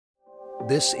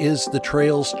This is the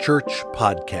Trails Church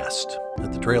podcast.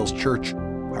 At the Trails Church,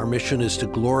 our mission is to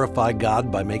glorify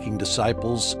God by making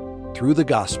disciples through the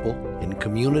gospel in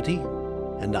community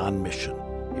and on mission.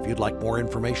 If you'd like more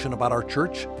information about our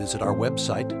church, visit our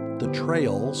website,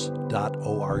 thetrails.org.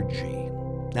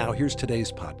 Now, here's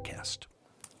today's podcast.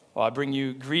 Well, I bring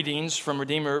you greetings from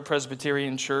Redeemer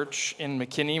Presbyterian Church in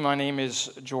McKinney. My name is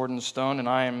Jordan Stone, and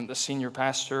I am the senior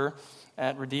pastor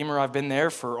at Redeemer. I've been there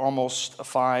for almost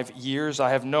 5 years.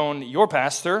 I have known your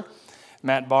pastor,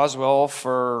 Matt Boswell,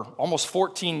 for almost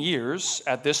 14 years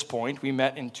at this point. We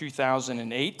met in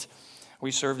 2008.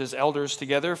 We served as elders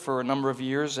together for a number of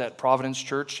years at Providence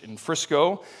Church in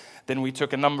Frisco. Then we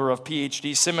took a number of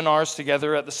PhD seminars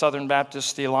together at the Southern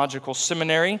Baptist Theological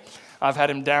Seminary. I've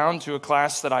had him down to a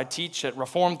class that I teach at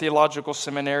Reformed Theological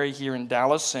Seminary here in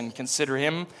Dallas and consider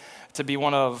him to be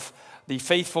one of the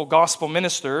faithful gospel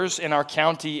ministers in our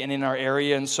county and in our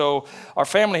area. And so our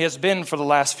family has been for the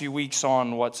last few weeks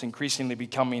on what's increasingly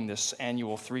becoming this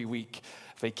annual 3-week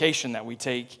vacation that we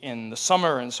take in the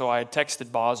summer. And so I had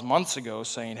texted Boz months ago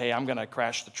saying, hey, I'm going to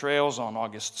crash the trails on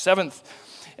August 7th.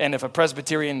 And if a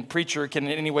Presbyterian preacher can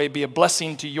in any way be a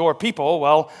blessing to your people,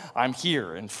 well, I'm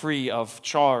here and free of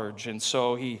charge. And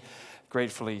so he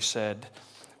gratefully said,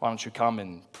 why don't you come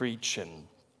and preach, and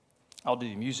I'll do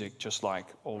the music just like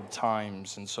old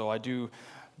times. And so I do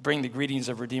bring the greetings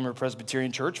of Redeemer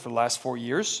Presbyterian Church for the last 4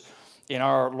 years. In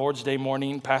our Lord's Day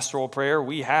morning pastoral prayer,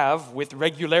 we have, with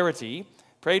regularity,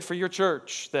 prayed for your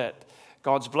church, that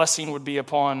God's blessing would be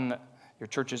upon your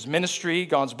church's ministry,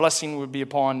 God's blessing would be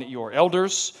upon your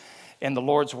elders, and the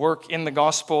Lord's work in the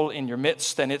gospel in your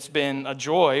midst. And it's been a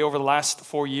joy over the last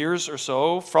 4 years or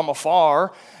so, from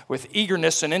afar, with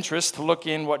eagerness and interest, to look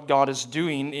in what God is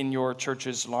doing in your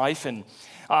church's life. And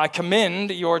I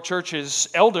commend your church's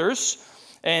elders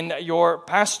and your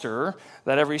pastor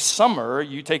that every summer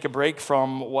you take a break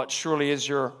from what surely is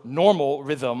your normal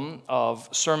rhythm of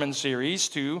sermon series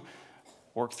to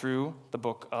work through the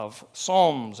book of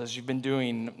Psalms, as you've been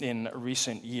doing in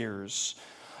recent years.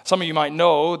 Some of you might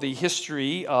know the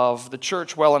history of the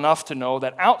church well enough to know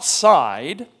that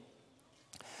outside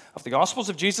of the Gospels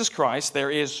of Jesus Christ, there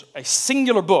is a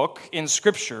singular book in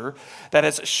Scripture that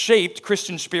has shaped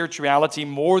Christian spirituality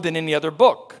more than any other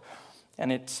book,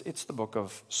 and it's the book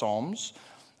of Psalms.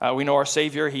 We know our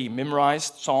Savior, he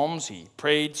memorized Psalms, he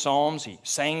prayed Psalms, he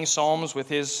sang Psalms with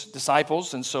his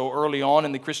disciples. And so early on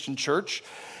in the Christian church,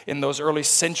 in those early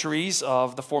centuries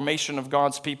of the formation of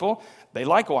God's people, they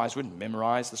likewise would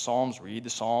memorize the Psalms, read the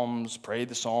Psalms, pray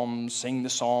the Psalms, sing the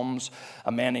Psalms.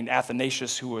 A man named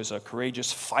Athanasius, who was a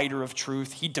courageous fighter of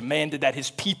truth, he demanded that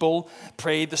his people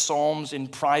pray the Psalms in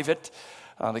private.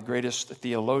 The greatest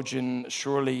theologian,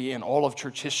 surely, in all of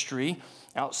church history,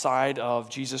 outside of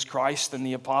Jesus Christ and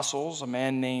the apostles, a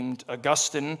man named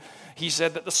Augustine, he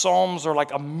said that the Psalms are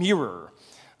like a mirror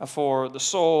for the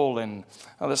soul. And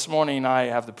this morning I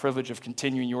have the privilege of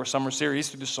continuing your summer series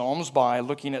through the Psalms by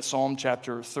looking at Psalm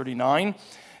chapter 39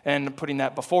 and putting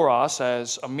that before us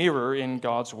as a mirror in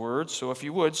God's Word. So if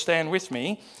you would, stand with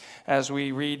me as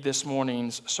we read this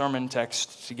morning's sermon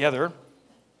text together.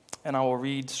 And I will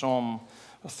read Psalm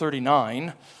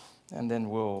 39, and then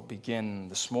we'll begin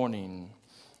this morning.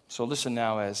 So listen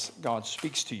now as God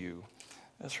speaks to you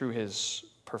through his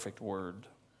perfect word.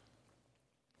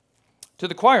 To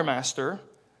the choir master,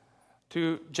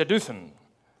 to Jeduthun,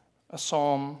 a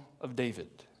psalm of David.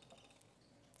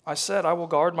 I said, I will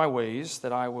guard my ways,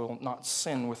 that I will not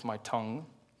sin with my tongue.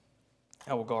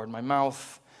 I will guard my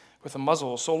mouth with a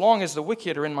muzzle. So long as the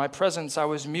wicked are in my presence, I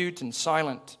was mute and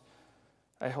silent.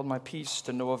 I held my peace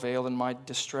to no avail. In my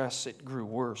distress, it grew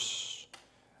worse.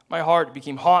 My heart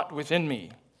became hot within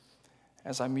me.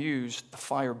 As I mused, the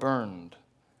fire burned.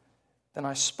 Then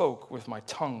I spoke with my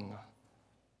tongue.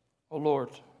 O Lord,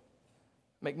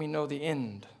 make me know the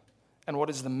end, and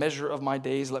what is the measure of my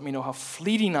days. Let me know how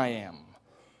fleeting I am.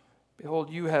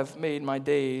 Behold, you have made my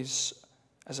days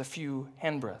as a few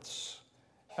handbreadths,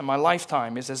 and my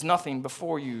lifetime is as nothing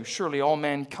before you. Surely all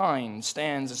mankind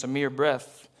stands as a mere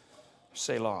breath.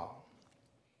 Selah.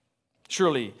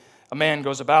 Surely a man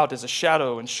goes about as a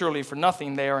shadow, and surely for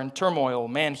nothing they are in turmoil.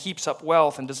 Man heaps up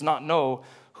wealth and does not know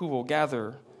who will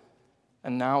gather.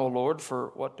 And now, O Lord,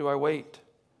 for what do I wait?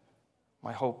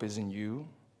 My hope is in you.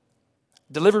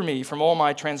 Deliver me from all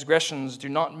my transgressions. Do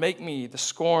not make me the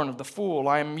scorn of the fool.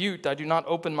 I am mute. I do not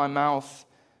open my mouth,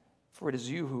 for it is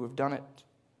you who have done it.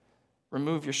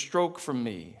 Remove your stroke from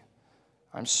me.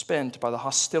 I'm spent by the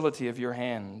hostility of your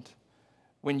hand.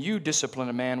 When you discipline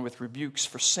a man with rebukes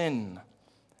for sin,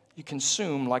 you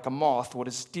consume like a moth what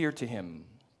is dear to him.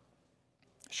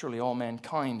 Surely all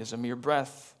mankind is a mere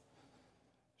breath.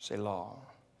 Selah.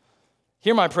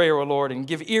 Hear my prayer, O Lord, and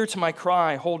give ear to my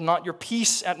cry. Hold not your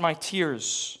peace at my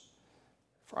tears.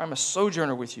 For I am a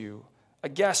sojourner with you, a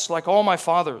guest like all my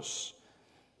fathers.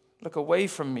 Look away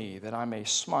from me that I may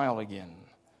smile again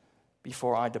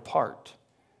before I depart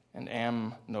and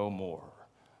am no more.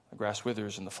 The grass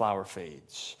withers and the flower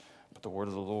fades, but the word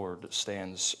of the Lord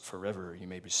stands forever. You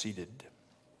may be seated.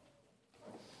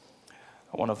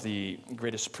 One of the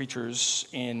greatest preachers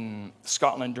in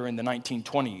Scotland during the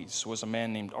 1920s was a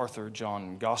man named Arthur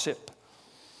John Gossip.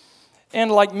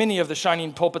 And like many of the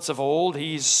shining pulpits of old,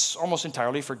 he's almost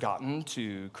entirely forgotten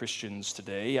to Christians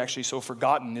today. Actually, so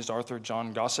forgotten is Arthur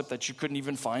John Gossip that you couldn't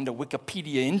even find a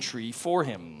Wikipedia entry for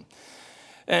him.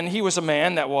 And he was a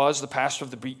man that was the pastor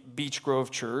of the Beech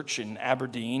Grove Church in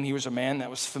Aberdeen. He was a man that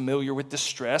was familiar with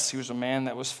distress. He was a man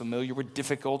that was familiar with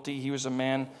difficulty. He was a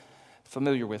man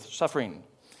familiar with suffering.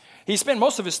 He spent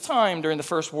most of his time during the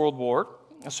First World War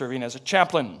serving as a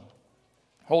chaplain,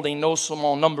 holding no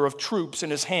small number of troops in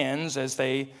his hands as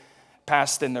they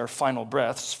passed in their final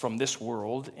breaths from this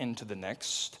world into the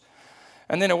next.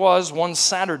 And then it was one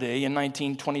Saturday in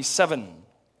 1927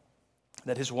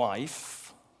 that his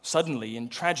wife suddenly and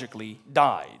tragically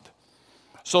died.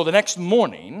 So the next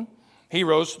morning, he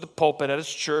rose to the pulpit at his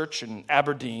church in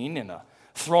Aberdeen, and a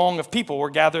throng of people were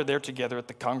gathered there together at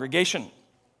the congregation.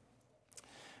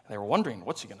 They were wondering,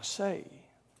 what's he going to say?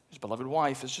 His beloved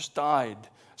wife has just died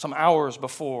some hours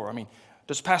before.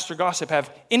 Does Pastor Gossip have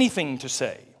anything to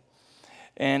say?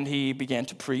 And he began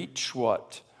to preach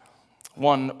what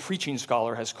one preaching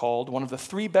scholar has called one of the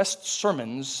 3 best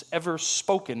sermons ever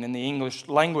spoken in the English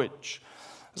language.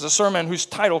 It's a sermon whose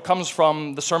title comes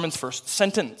from the sermon's first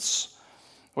sentence,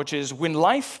 which is, "When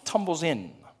life tumbles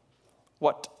in,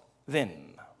 what then?"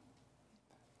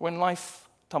 When life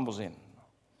tumbles in,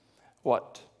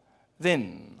 what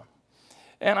then?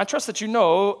 And I trust that you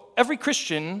know every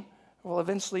Christian will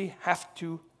eventually have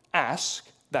to ask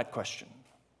that question.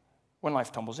 When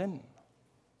life tumbles in,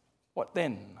 what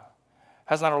then?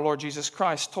 Has not our Lord Jesus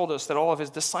Christ told us that all of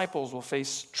his disciples will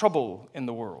face trouble in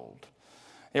the world?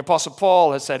 The Apostle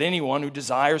Paul has said anyone who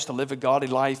desires to live a godly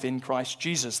life in Christ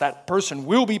Jesus, that person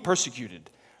will be persecuted.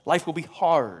 Life will be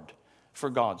hard for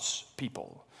God's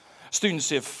people.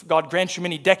 Students, if God grants you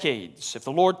many decades, if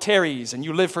the Lord tarries and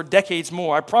you live for decades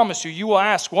more, I promise you, you will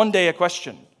ask one day a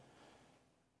question.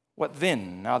 What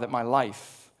then, now that my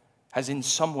life has in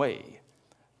some way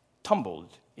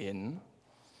tumbled in?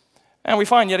 And we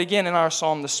find yet again in our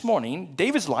psalm this morning,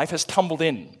 David's life has tumbled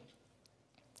in.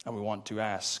 And we want to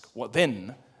ask, what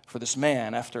then for this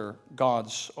man after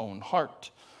God's own heart?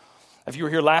 If you were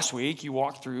here last week, you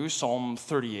walked through Psalm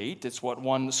 38. It's what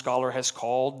one scholar has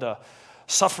called the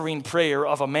suffering prayer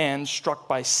of a man struck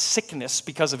by sickness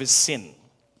because of his sin.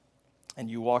 And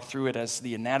you walked through it as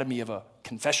the anatomy of a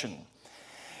confession.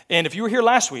 And if you were here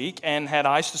last week and had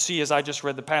eyes to see as I just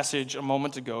read the passage a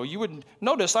moment ago, you would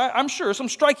notice, I'm sure, some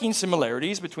striking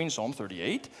similarities between Psalm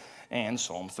 38 and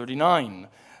Psalm 39.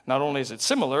 Not only is it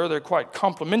similar, they're quite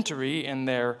complementary in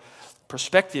their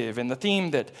perspective. And the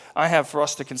theme that I have for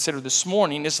us to consider this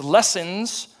morning is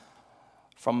lessons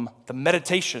from the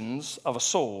meditations of a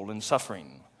soul in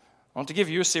suffering. I want to give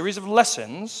you a series of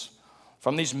lessons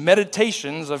from these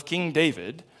meditations of King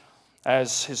David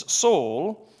as his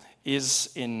soul is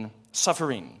in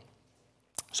suffering.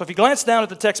 So if you glance down at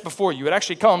the text before you, it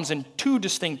actually comes in 2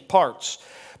 distinct parts.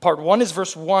 Part 1 is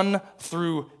verse 1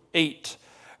 through 8.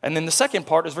 And then the second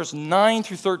part is verse 9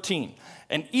 through 13.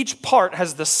 And each part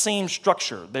has the same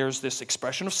structure. There's this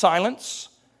expression of silence.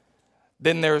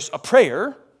 Then there's a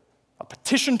prayer, a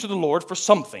petition to the Lord for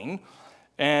something.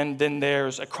 And then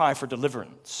there's a cry for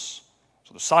deliverance.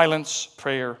 So the silence,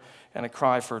 prayer, and a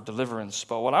cry for deliverance.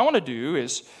 But what I want to do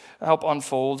is help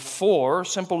unfold 4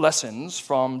 simple lessons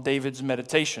from David's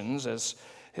meditations as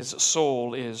his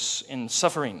soul is in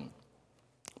suffering.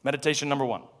 Meditation number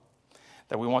 1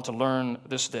 that we want to learn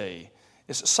this day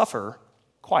is suffer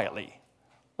quietly.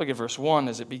 Look at verse 1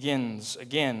 as it begins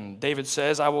again. David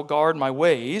says, "I will guard my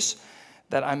ways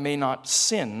that I may not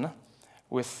sin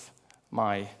with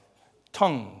my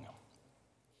tongue."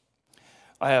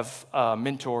 I have a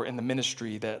mentor in the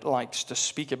ministry that likes to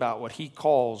speak about what he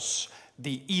calls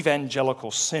the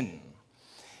evangelical sin.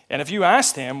 And if you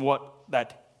asked him what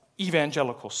that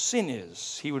evangelical sin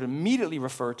is, he would immediately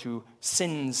refer to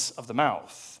sins of the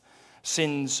mouth,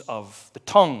 sins of the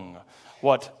tongue,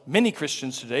 what many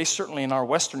Christians today, certainly in our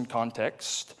Western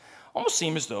context, almost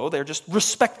seem as though they're just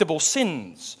respectable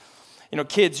sins. You know,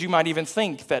 kids, you might even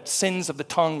think that sins of the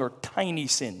tongue are tiny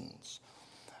sins.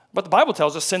 But the Bible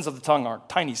tells us sins of the tongue aren't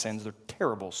tiny sins, they're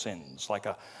terrible sins, like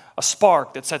a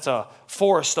spark that sets a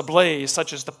forest ablaze,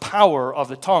 such as the power of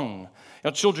the tongue.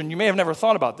 Now, children, you may have never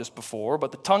thought about this before,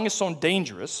 but the tongue is so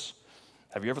dangerous.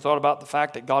 Have you ever thought about the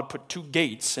fact that God put two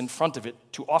gates in front of it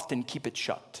to often keep it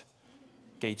shut?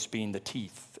 Gates being the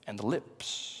teeth and the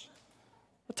lips.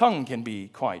 The tongue can be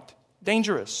quite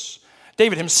dangerous.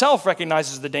 David himself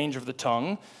recognizes the danger of the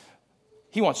tongue.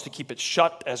 He wants to keep it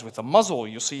shut as with a muzzle.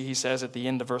 You'll see he says at the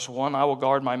end of verse 1, I will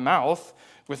guard my mouth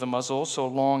with a muzzle so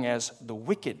long as the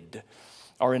wicked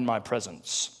are in my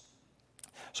presence.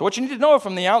 So what you need to know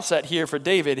from the outset here for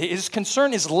David, his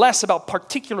concern is less about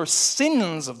particular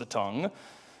sins of the tongue,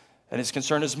 and his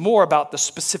concern is more about the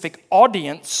specific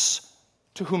audience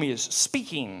to whom he is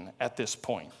speaking at this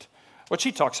point, which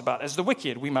he talks about as the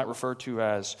wicked, we might refer to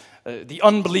as the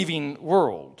unbelieving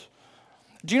world.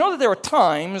 Do you know that there are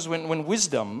times when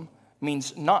wisdom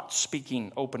means not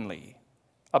speaking openly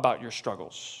about your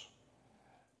struggles?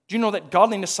 Do you know that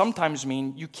godliness sometimes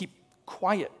means you keep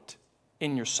quiet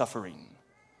in your suffering?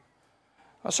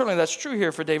 Certainly that's true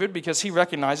here for David because he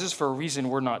recognizes, for a reason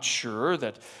we're not sure,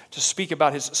 that to speak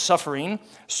about his suffering,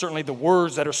 certainly the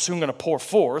words that are soon going to pour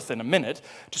forth in a minute,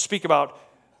 to speak about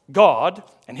God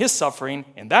and his suffering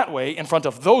in that way in front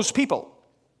of those people,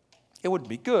 it wouldn't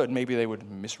be good. Maybe they would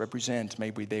misrepresent,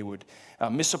 maybe they would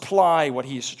misapply what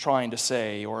he's trying to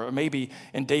say, or maybe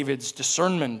in David's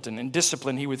discernment and in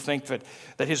discipline, he would think that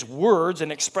his words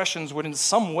and expressions would in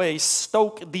some way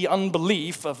stoke the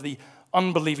unbelief of the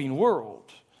unbelieving world.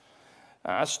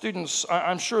 Students,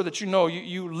 I'm sure that you know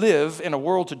you live in a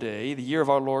world today, the year of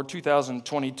our Lord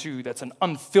 2022, that's an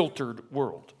unfiltered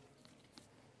world.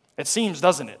 It seems,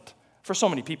 doesn't it, for so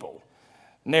many people,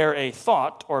 ne'er a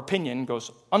thought or opinion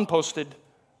goes unposted,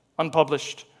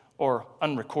 unpublished, or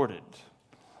unrecorded.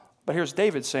 But here's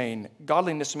David saying,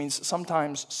 godliness means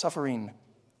sometimes suffering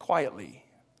quietly.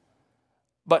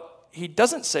 But he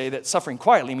doesn't say that suffering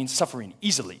quietly means suffering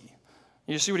easily.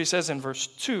 You see what he says in verse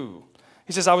 2.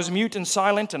 He says, I was mute and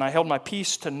silent, and I held my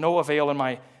peace to no avail, and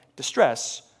my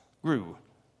distress grew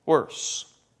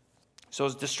worse. So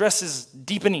his distress is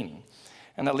deepening.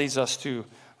 And that leads us to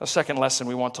a second lesson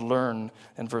we want to learn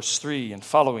in verse 3 and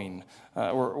following.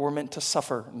 We're meant to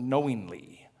suffer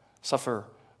knowingly. Suffer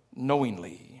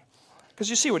knowingly. Because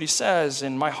you see what he says,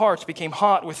 and my heart became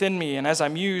hot within me, and as I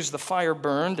mused, the fire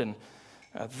burned, and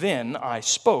then I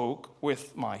spoke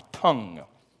with my tongue.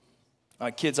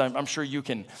 Kids, I'm sure you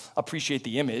can appreciate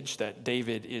the image that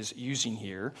David is using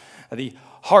here. The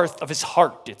hearth of his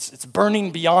heart, it's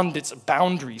burning beyond its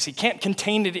boundaries. He can't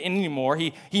contain it anymore.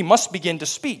 He must begin to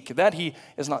speak. That he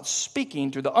is not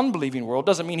speaking to the unbelieving world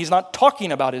doesn't mean he's not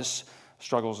talking about his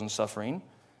struggles and suffering,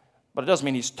 but it does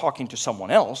mean he's talking to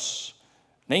someone else.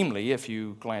 Namely, if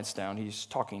you glance down, he's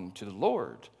talking to the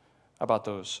Lord about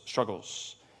those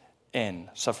struggles and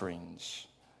sufferings.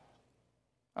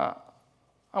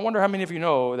 I wonder how many of you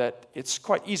know that it's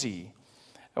quite easy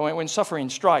when suffering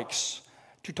strikes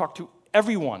to talk to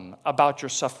everyone about your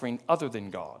suffering other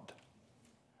than God,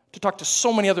 to talk to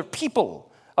so many other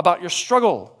people about your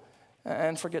struggle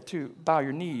and forget to bow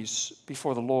your knees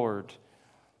before the Lord.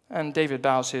 And David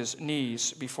bows his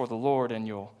knees before the Lord, and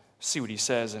you'll see what he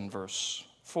says in verse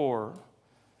 4.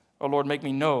 Oh Lord, make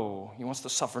me know. He wants to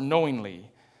suffer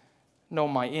knowingly, know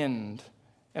my end.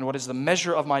 And what is the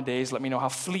measure of my days? Let me know how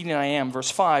fleeting I am.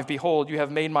 Verse 5, behold, you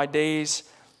have made my days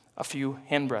a few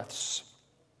handbreadths.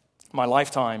 My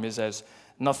lifetime is as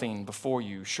nothing before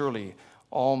you. Surely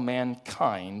all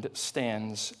mankind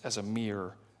stands as a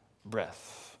mere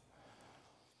breath.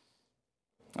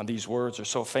 Now, these words are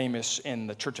so famous in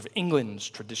the Church of England's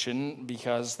tradition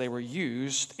because they were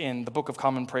used in the Book of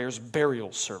Common Prayer's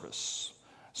burial service.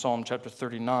 Psalm chapter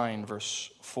 39,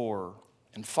 verse 4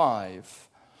 and 5.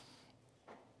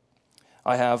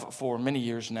 I have, for many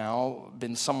years now,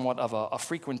 been somewhat of a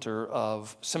frequenter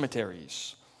of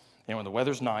cemeteries. And when the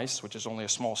weather's nice, which is only a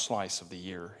small slice of the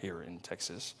year here in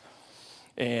Texas,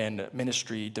 and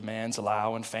ministry demands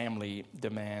allow and family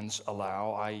demands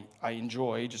allow, I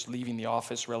enjoy just leaving the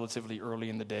office relatively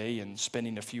early in the day and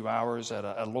spending a few hours at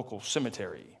a local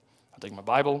cemetery. I take my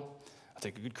Bible, I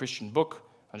take a good Christian book,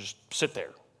 I just sit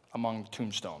there among the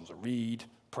tombstones. I read,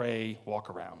 pray,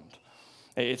 walk around.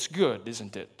 It's good,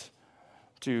 isn't it,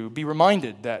 to be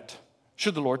reminded that,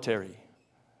 should the Lord tarry,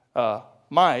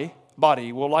 my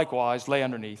body will likewise lay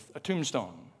underneath a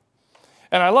tombstone.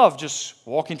 And I love just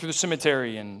walking through the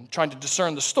cemetery and trying to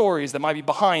discern the stories that might be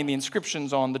behind the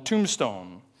inscriptions on the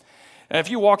tombstone. And if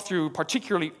you walk through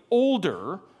particularly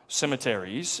older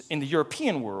cemeteries in the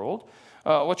European world,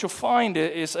 what you'll find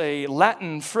is a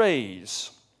Latin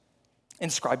phrase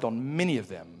inscribed on many of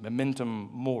them, memento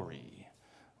mori,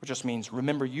 which just means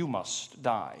remember you must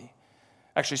die.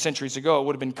 Actually, centuries ago, it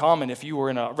would have been common if you were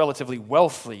in a relatively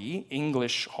wealthy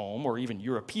English home or even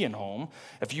European home,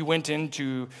 if you went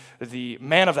into the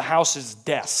man of the house's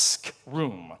desk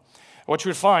room, what you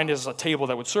would find is a table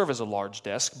that would serve as a large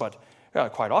desk, but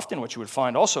quite often what you would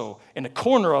find also in a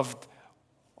corner of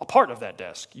a part of that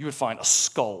desk, you would find a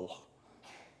skull.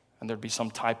 And there'd be some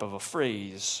type of a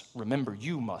phrase, "Remember,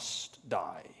 you must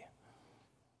die."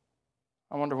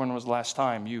 I wonder when was the last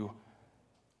time you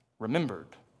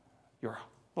remembered your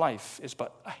life is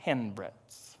but a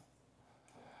handbreadth.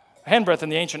 A handbreadth in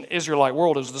the ancient Israelite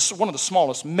world is one of the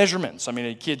smallest measurements. I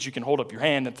mean, kids, you can hold up your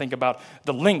hand and think about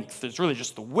the length. It's really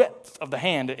just the width of the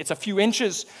hand. It's a few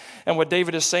inches. And what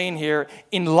David is saying here,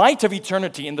 in light of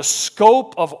eternity, in the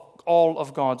scope of all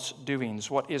of God's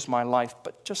doings, what is my life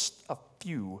but just a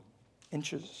few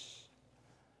inches?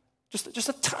 Just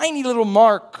a tiny little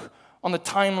mark on the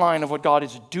timeline of what God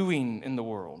is doing in the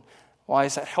world. Why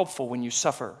is that helpful when you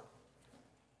suffer?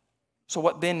 So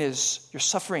what then is your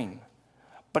suffering?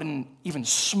 But an even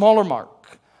smaller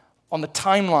mark on the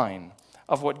timeline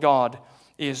of what God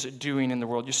is doing in the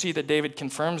world. You see that David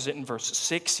confirms it in verse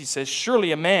 6. He says,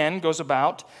 "Surely a man goes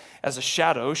about as a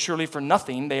shadow. Surely for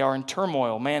nothing they are in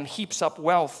turmoil. Man heaps up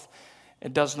wealth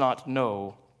and does not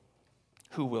know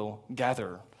who will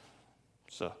gather."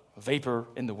 It's a vapor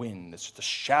in the wind. It's the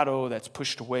shadow that's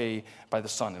pushed away by the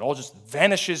sun. It all just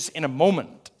vanishes in a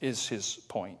moment, is his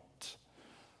point.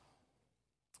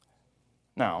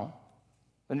 Now,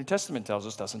 the New Testament tells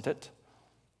us, doesn't it,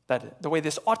 that the way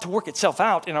this ought to work itself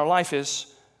out in our life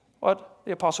is what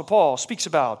the Apostle Paul speaks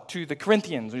about to the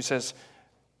Corinthians. He says,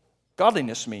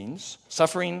 godliness means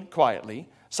suffering quietly,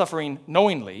 suffering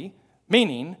knowingly,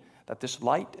 meaning that this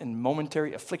light and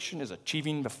momentary affliction is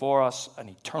achieving before us an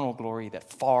eternal glory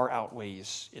that far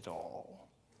outweighs it all.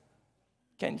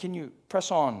 Can you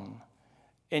press on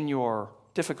in your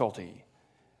difficulty,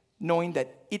 knowing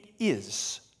that it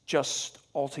is just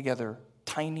altogether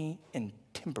tiny and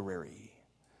temporary?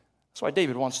 That's why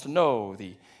David wants to know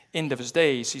the end of his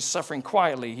days. He's suffering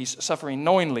quietly. He's suffering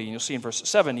knowingly. And you'll see in verse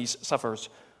 7, he suffers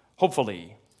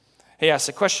hopefully. He asks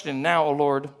the question, "Now, O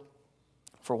Lord,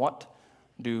 for what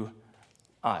do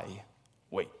I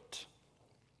wait?"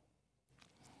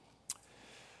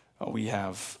 We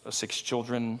have 6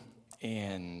 children,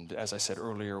 and as I said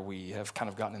earlier, we have kind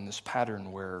of gotten in this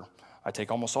pattern where I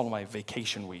take almost all of my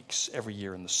vacation weeks every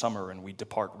year in the summer, and we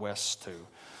depart west to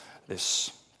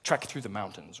this trek through the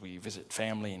mountains. We visit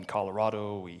family in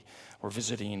Colorado. We're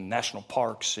visiting national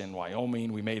parks in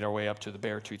Wyoming. We made our way up to the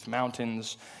Beartooth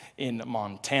Mountains in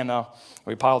Montana.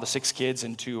 We piled the 6 kids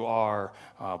into our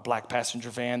black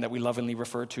passenger van that we lovingly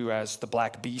refer to as the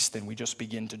Black Beast, and we just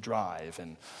begin to drive.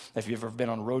 And if you've ever been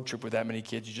on a road trip with that many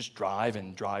kids, you just drive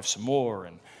and drive some more.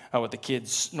 And what the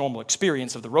kids' normal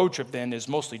experience of the road trip then is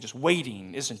mostly just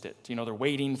waiting, isn't it? You know, they're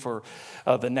waiting for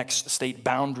the next state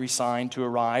boundary sign to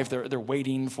arrive. They're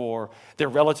waiting for their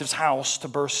relative's house to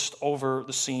burst over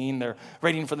the scene. They're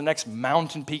waiting for the next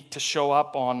mountain peak to show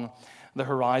up on the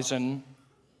horizon.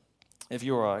 If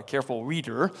you're a careful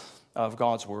reader of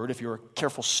God's Word, if you're a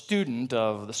careful student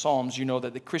of the Psalms, you know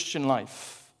that the Christian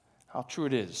life, how true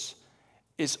it is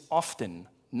often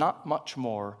not much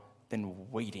more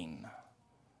than waiting.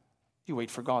 You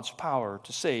wait for God's power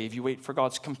to save. You wait for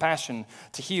God's compassion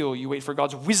to heal. You wait for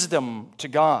God's wisdom to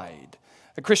guide.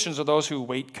 The Christians are those who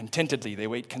wait contentedly. They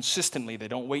wait consistently. They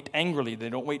don't wait angrily. They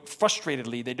don't wait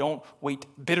frustratedly. They don't wait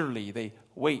bitterly. They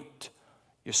wait,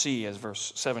 you see, as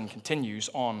verse 7 continues,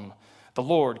 on the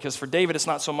Lord. Because for David, it's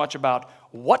not so much about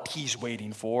what he's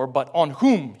waiting for, but on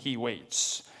whom he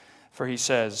waits. For he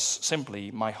says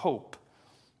simply, "My hope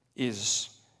is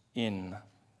in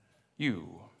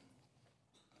you."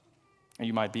 And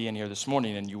you might be in here this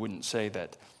morning and you wouldn't say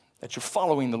that you're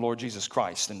following the Lord Jesus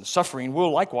Christ. And suffering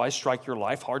will likewise strike your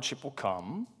life. Hardship will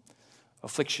come.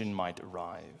 Affliction might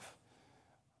arrive.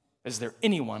 Is there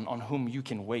anyone on whom you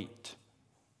can wait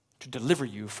to deliver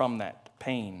you from that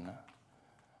pain?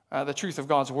 The truth of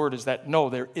God's word is that no,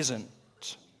 there isn't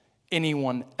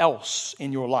anyone else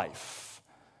in your life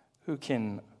who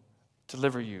can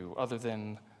deliver you other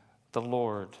than the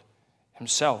Lord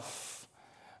himself.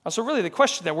 So really the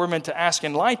question that we're meant to ask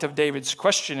in light of David's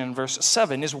question in verse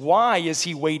 7 is, why is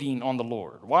he waiting on the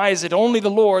Lord? Why is it only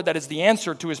the Lord that is the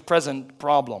answer to his present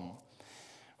problem?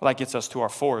 Well, that gets us to our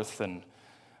fourth and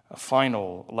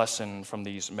final lesson from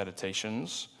these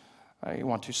meditations. You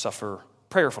want to suffer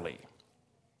prayerfully.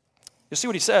 You see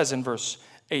what he says in verse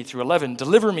 8 through 11.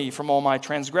 "Deliver me from all my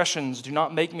transgressions. Do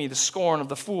not make me the scorn of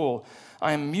the fool.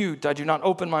 I am mute. I do not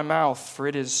open my mouth, for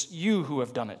it is you who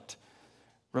have done it.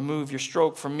 Remove your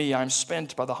stroke from me. I am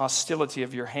spent by the hostility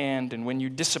of your hand. And when you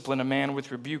discipline a man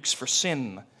with rebukes for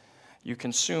sin, You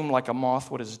consume like a moth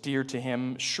what is dear to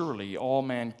him. Surely all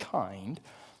mankind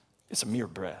is a mere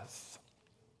breath.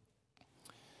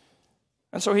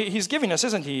 And so he's giving us,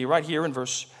 isn't he, right here in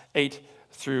verse 8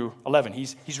 through 11.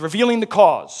 He's revealing the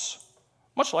cause,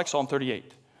 much like Psalm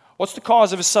 38. What's the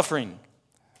cause of his suffering?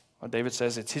 Well, David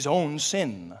says it's his own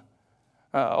sin.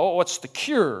 What's the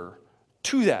cure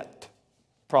to that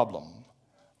problem?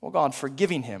 Well, God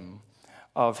forgiving him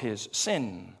of his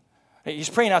sin. He's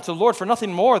praying out to the Lord for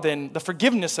nothing more than the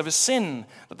forgiveness of his sin,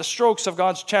 that the strokes of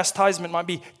God's chastisement might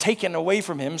be taken away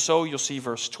from him. So you'll see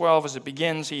verse 12 as it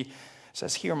begins. He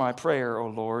says, "Hear my prayer, O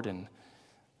Lord, and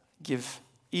give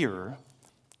ear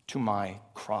to my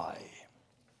cry."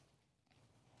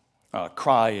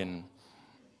 Cry in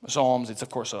Psalms, it's of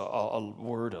course a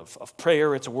word of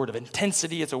prayer. It's a word of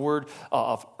intensity. It's a word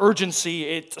of urgency.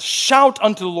 It's a shout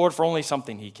unto the Lord for only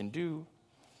something he can do.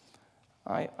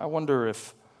 I wonder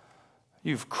if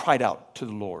you've cried out to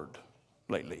the Lord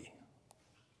lately.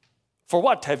 For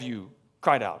what have you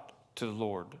cried out to the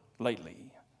Lord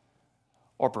lately?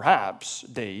 Or perhaps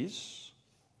days,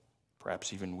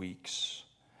 perhaps even weeks.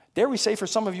 Dare we say for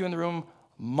some of you in the room,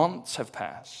 months have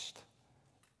passed,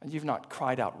 and you've not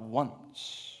cried out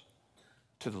once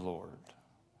to the Lord.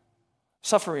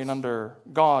 Suffering under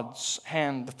God's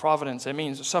hand of providence, it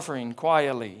means suffering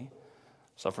quietly,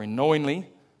 suffering knowingly,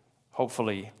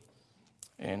 hopefully,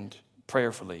 and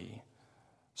prayerfully.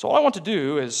 So all I want to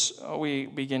do as we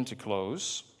begin to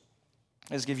close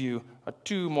is give you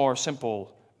two more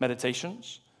simple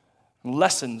meditations,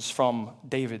 lessons from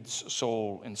David's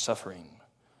soul in suffering.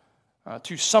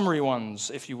 Two summary ones,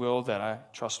 if you will, that I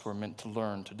trust we're meant to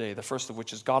learn today. The first of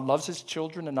which is God loves his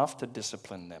children enough to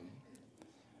discipline them.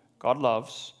 God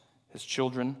loves his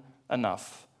children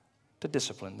enough to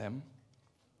discipline them.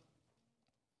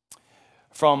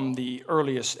 From the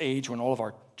earliest age when all of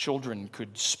our children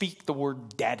could speak the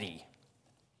word daddy,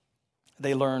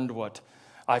 they learned what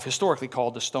I've historically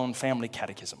called the Stone Family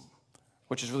Catechism,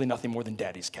 which is really nothing more than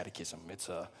Daddy's catechism. It's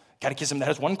a catechism that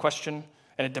has one question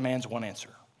and it demands one answer.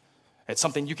 It's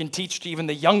something you can teach to even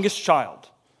the youngest child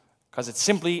because it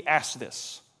simply asks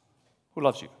this: who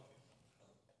loves you?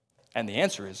 And the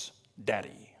answer is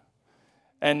Daddy.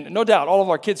 And no doubt, all of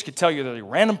our kids could tell you that there are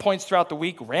random points throughout the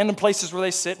week, random places where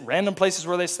they sit, random places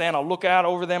where they stand. I'll look out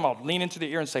over them, I'll lean into their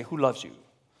ear and say, who loves you?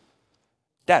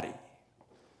 Daddy.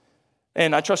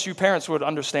 And I trust you parents would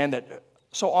understand that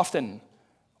so often,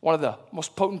 one of the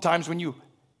most potent times when you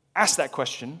ask that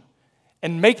question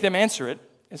and make them answer it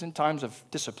is in times of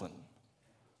discipline.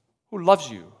 Who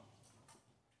loves you?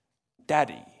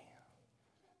 Daddy.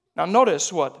 Now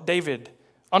notice what David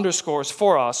underscores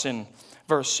for us in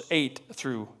verse 8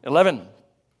 through 11.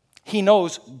 He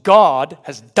knows God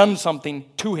has done something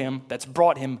to him that's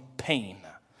brought him pain.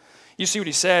 You see what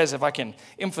he says, if I can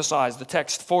emphasize the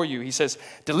text for you. He says,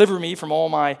 "Deliver me from all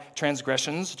my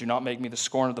transgressions. Do not make me the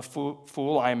scorn of the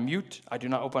fool. I am mute. I do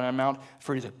not open my mouth,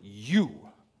 for it is you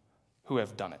who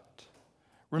have done it.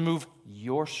 Remove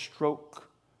your stroke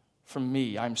from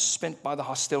me. I am spent by the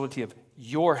hostility of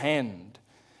your hand.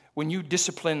 When you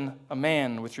discipline a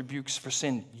man with rebukes for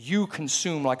sin, you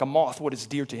consume like a moth what is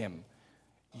dear to him.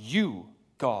 You,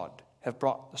 God, have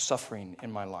brought the suffering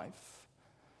in my life."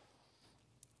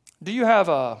 Do you have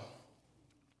a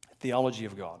theology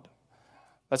of God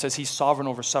that says he's sovereign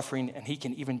over suffering and he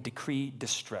can even decree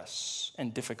distress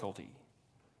and difficulty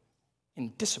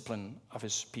in discipline of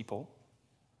his people?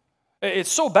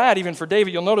 It's so bad even for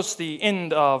David. You'll notice the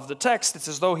end of the text. It's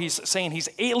as though he's saying he's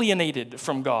alienated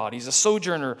from God. He's a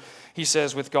sojourner, he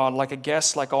says, with God. "Like a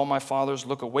guest, like all my fathers,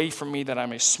 look away from me that I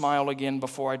may smile again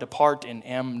before I depart and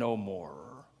am no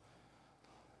more."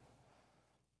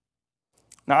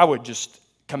 Now, I would just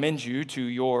commend you to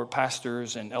your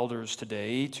pastors and elders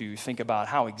today to think about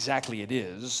how exactly it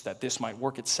is that this might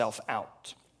work itself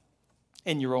out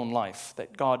in your own life,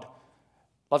 that God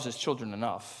loves his children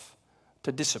enough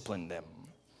to discipline them.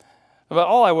 But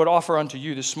all I would offer unto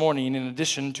you this morning, in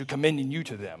addition to commending you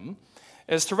to them,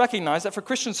 is to recognize that for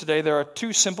Christians today, there are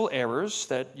two simple errors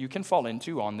that you can fall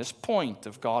into on this point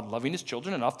of God loving his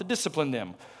children enough to discipline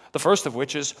them. The first of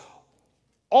which is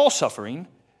all suffering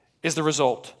is the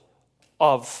result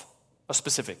of a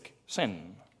specific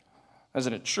sin.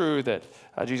 Isn't it true that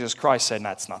Jesus Christ said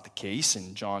that's not the case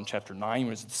in John chapter 9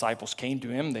 when his disciples came to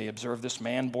him, they observed this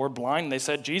man born blind, and they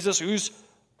said, "Jesus, who's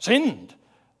sinned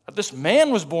that this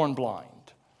man was born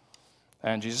blind?"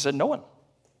 And Jesus said, "No one."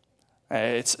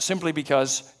 It's simply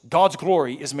because God's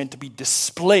glory is meant to be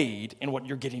displayed in what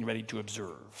you're getting ready to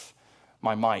observe,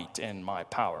 my might and my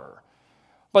power.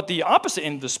 But the opposite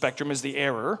end of the spectrum is the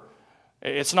error.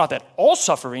 It's not that all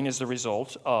suffering is the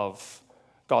result of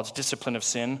God's discipline of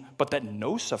sin, but that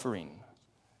no suffering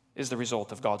is the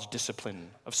result of God's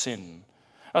discipline of sin.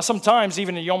 Sometimes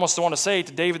even you almost want to say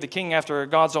to David the king after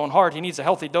God's own heart, he needs a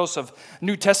healthy dose of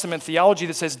New Testament theology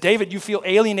that says, David, you feel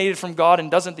alienated from God, and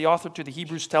doesn't the author to the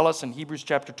Hebrews tell us in Hebrews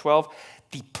chapter 12,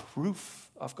 the proof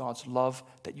of God's love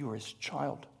that you are his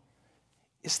child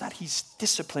is that he's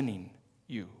disciplining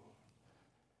you.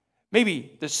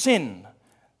 Maybe the sin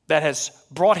that has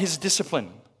brought his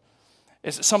discipline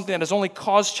is something that has only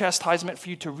caused chastisement for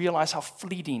you to realize how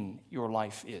fleeting your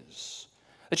life is.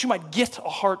 That you might get a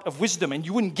heart of wisdom, and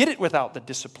you wouldn't get it without the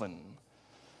discipline.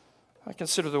 I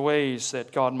consider the ways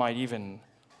that God might even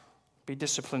be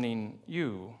disciplining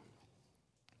you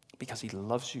because he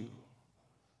loves you.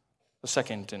 The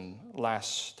second and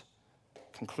last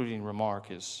concluding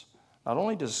remark is, not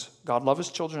only does God love his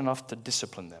children enough to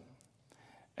discipline them,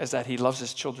 as that he loves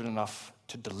his children enough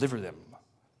to deliver them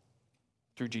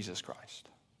through Jesus Christ.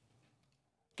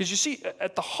 Because you see,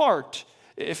 at the heart,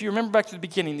 if you remember back to the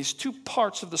beginning, these two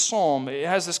parts of the psalm, it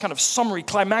has this kind of summary,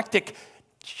 climactic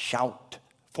shout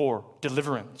for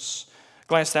deliverance.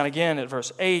 Glance down again at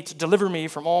verse 8. Deliver me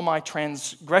from all my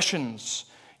transgressions.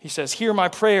 He says, hear my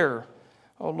prayer,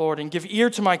 O Lord, and give ear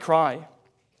to my cry.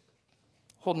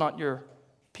 Hold not your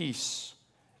peace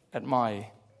at my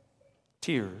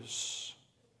tears.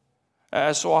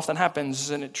 As so often happens,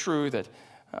 isn't it true that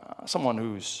someone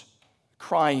who's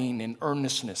crying in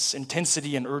earnestness,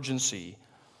 intensity, and urgency,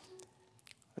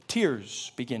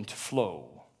 tears begin to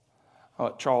flow.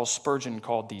 Charles Spurgeon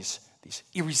called these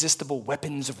irresistible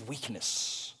weapons of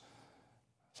weakness.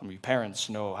 Some of you parents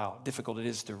know how difficult it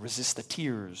is to resist the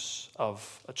tears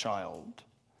of a child.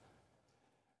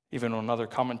 Even another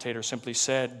commentator simply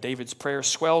said, David's prayer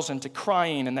swells into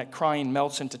crying, and that crying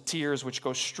melts into tears, which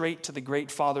go straight to the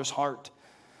great Father's heart.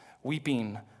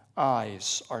 Weeping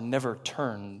eyes are never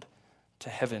turned to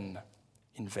heaven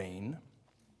in vain.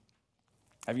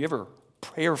 Have you ever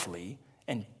prayerfully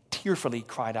and tearfully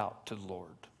cried out to the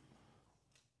Lord?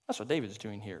 That's what David's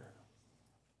doing here.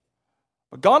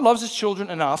 But God loves his children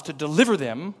enough to deliver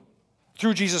them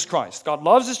through Jesus Christ. God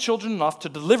loves his children enough to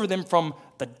deliver them from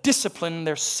the discipline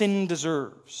their sin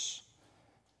deserves.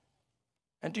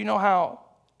 And do you know how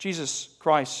Jesus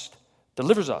Christ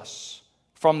delivers us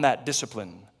from that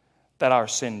discipline that our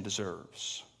sin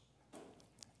deserves?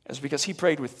 It's because he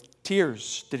prayed with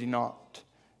tears, did he not,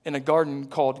 in a garden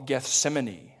called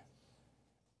Gethsemane.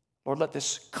 Lord, let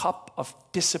this cup of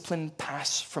discipline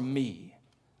pass from me.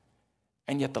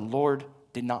 And yet the Lord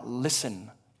did not listen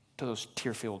to those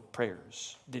tear-filled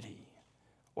prayers, did he?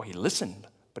 Well, he listened,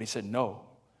 but he said, no,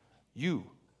 you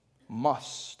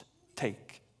must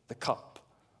take the cup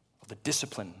of the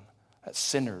discipline that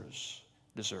sinners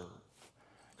deserve.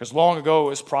 Because long ago it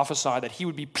was prophesied that he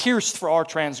would be pierced for our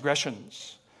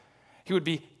transgressions. He would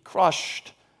be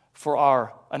crushed for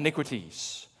our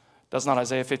iniquities. Does not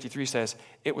Isaiah 53 says,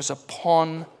 it was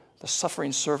upon the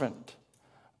suffering servant,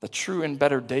 the true and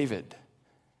better David,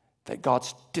 that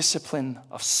God's discipline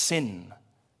of sin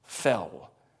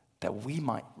fell, that we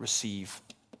might receive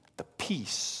the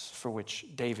peace for which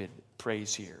David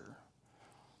prays here.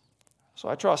 So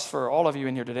I trust for all of you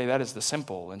in here today, that is the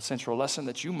simple and central lesson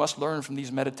that you must learn from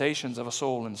these meditations of a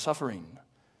soul in suffering.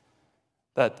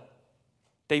 That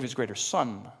David's greater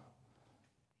son,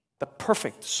 the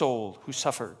perfect soul who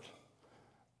suffered,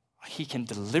 he can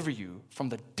deliver you from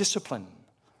the discipline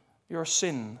your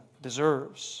sin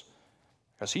deserves.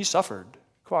 Because he suffered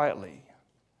quietly.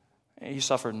 He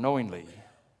suffered knowingly,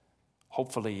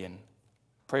 hopefully, and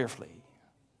prayerfully.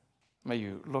 May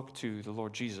you look to the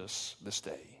Lord Jesus this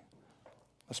day.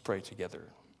 Let's pray together.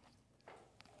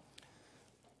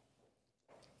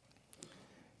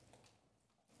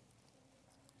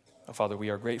 Father, we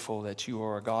are grateful that you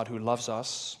are a God who loves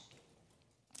us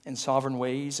in sovereign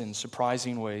ways, in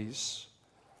surprising ways.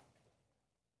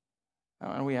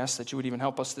 And we ask that you would even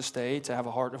help us this day to have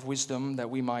a heart of wisdom, that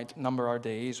we might number our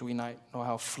days, we might know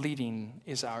how fleeting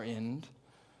is our end.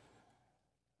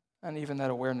 And even that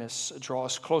awareness draw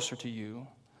us closer to you,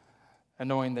 and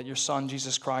knowing that your Son,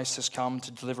 Jesus Christ, has come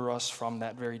to deliver us from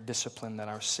that very discipline that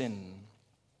our sin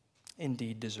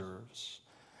indeed deserves.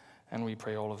 And we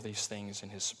pray all of these things in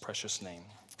his precious name.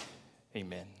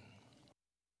 Amen.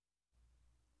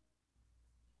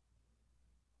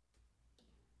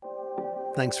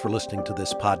 Thanks for listening to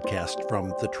this podcast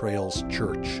from The Trails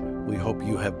Church. We hope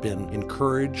you have been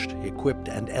encouraged, equipped,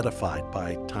 and edified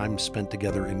by time spent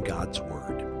together in God's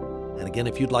Word. And again,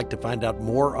 if you'd like to find out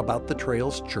more about The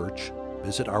Trails Church,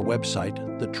 visit our website,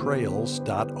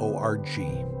 thetrails.org.